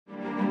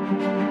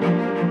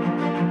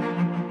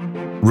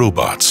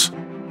Robots.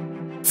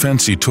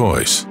 Fancy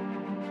toys.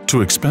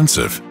 Too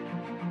expensive.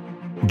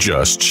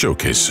 Just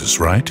showcases,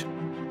 right?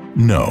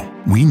 No,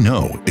 we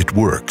know it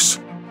works.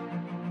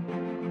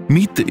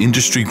 Meet the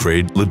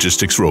industry-grade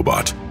logistics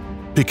robot,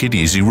 Pick It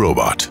Easy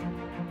Robot.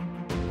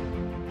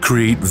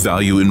 Create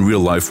value in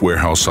real-life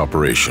warehouse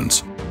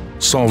operations.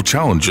 Solve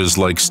challenges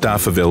like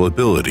staff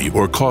availability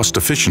or cost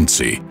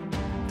efficiency,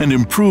 and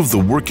improve the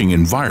working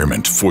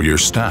environment for your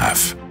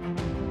staff.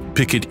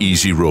 Pick It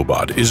Easy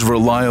Robot is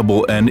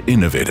reliable and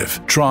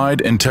innovative,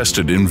 tried and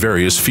tested in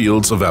various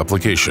fields of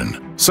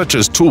application, such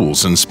as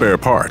tools and spare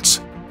parts,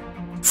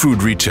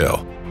 food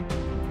retail,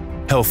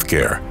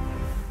 healthcare,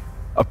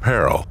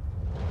 apparel,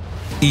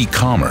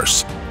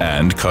 e-commerce,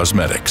 and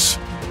cosmetics.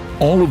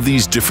 All of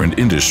these different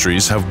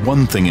industries have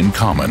one thing in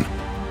common: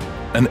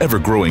 an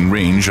ever-growing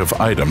range of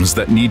items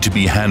that need to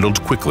be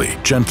handled quickly,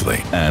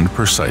 gently, and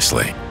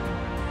precisely.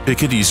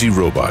 Pick It Easy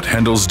Robot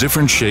handles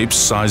different shapes,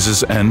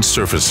 sizes, and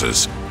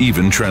surfaces,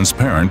 even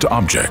transparent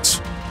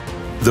objects.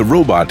 The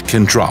robot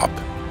can drop,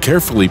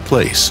 carefully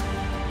place,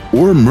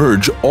 or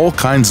merge all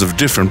kinds of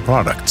different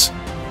products.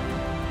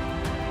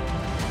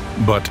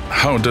 But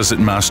how does it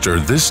master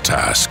this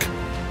task?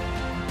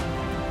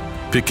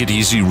 Pick It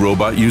Easy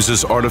Robot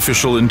uses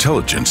artificial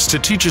intelligence to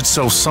teach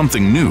itself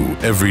something new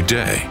every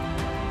day.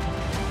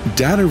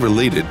 Data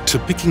related to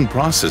picking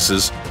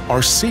processes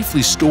are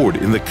safely stored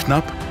in the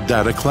KNAPP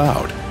data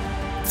cloud.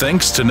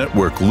 Thanks to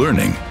network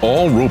learning,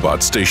 all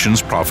robot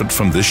stations profit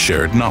from this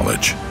shared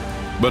knowledge.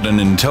 But an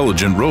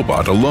intelligent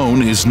robot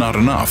alone is not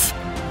enough.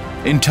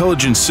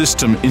 Intelligent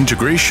system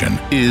integration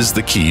is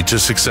the key to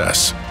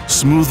success,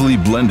 smoothly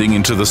blending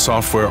into the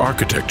software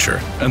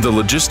architecture and the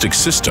logistics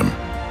system.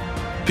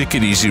 Pick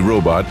It Easy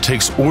Robot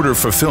takes order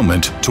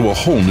fulfillment to a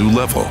whole new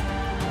level.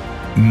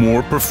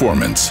 More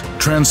performance,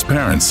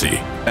 transparency,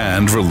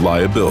 and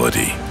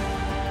reliability.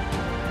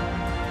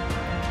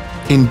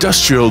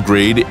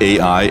 Industrial-grade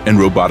AI and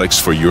robotics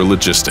for your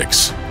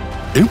logistics.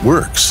 It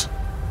works.